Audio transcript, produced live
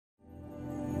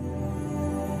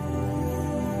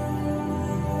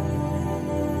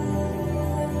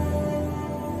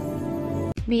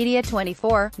Media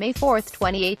 24, May 4,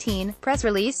 2018. Press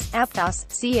release, Aptos,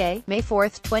 CA, May 4,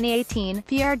 2018.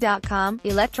 PR.com,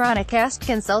 ElectroniCast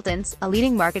Consultants, a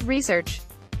leading market research.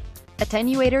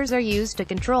 Attenuators are used to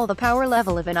control the power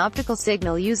level of an optical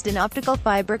signal used in optical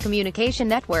fiber communication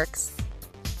networks.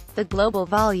 The global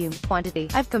volume, quantity,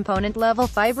 of component-level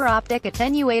fiber optic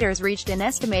attenuators reached an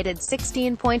estimated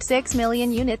 16.6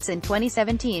 million units in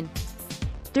 2017.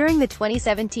 During the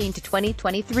 2017 to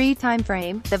 2023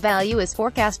 timeframe, the value is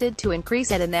forecasted to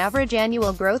increase at an average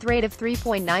annual growth rate of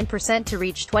 3.9% to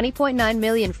reach 20.9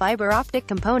 million fiber optic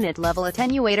component-level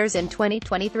attenuators in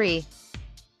 2023.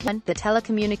 The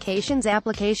telecommunications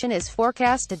application is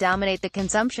forecast to dominate the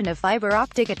consumption of fiber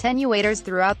optic attenuators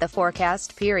throughout the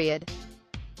forecast period.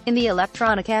 In the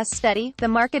ElectroniCast study, the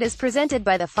market is presented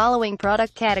by the following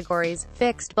product categories: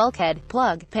 fixed bulkhead,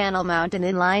 plug, panel mount and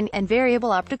inline, and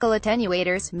variable optical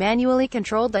attenuators, manually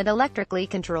controlled and electrically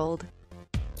controlled.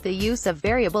 The use of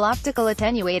variable optical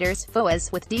attenuators,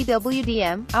 VOAs, with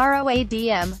DWDM,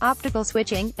 ROADM, optical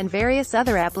switching, and various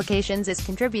other applications is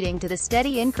contributing to the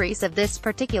steady increase of this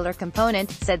particular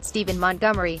component, said Stephen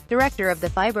Montgomery, director of the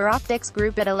Fiber Optics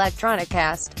Group at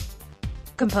ElectroniCast.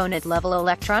 Component-level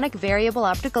electronic variable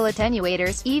optical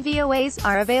attenuators, EVOAs,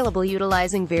 are available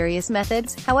utilizing various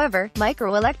methods. However,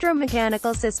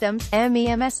 microelectromechanical systems,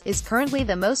 MEMS, is currently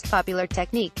the most popular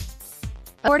technique.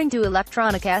 According to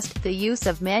ElectroniCast, the use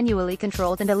of manually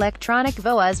controlled and electronic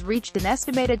VOAs reached an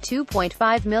estimated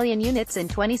 2.5 million units in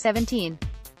 2017.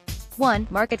 1.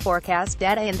 Market forecast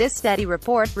data in this study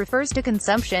report refers to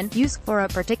consumption, use, for a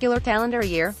particular calendar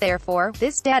year, therefore,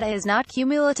 this data is not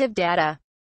cumulative data.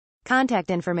 Contact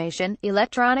information: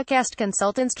 ElectroniCast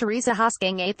Consultants, Teresa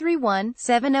Hosking,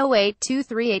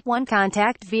 831-708-2381.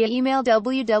 Contact via email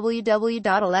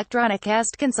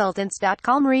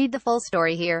www.electronicastconsultants.com. Read the full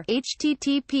story here.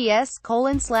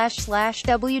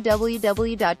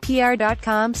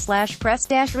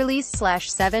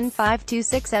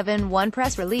 https://www.pr.com/press-release/75267-1.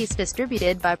 Press release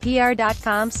distributed by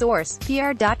PR.com. Source: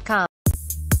 PR.com.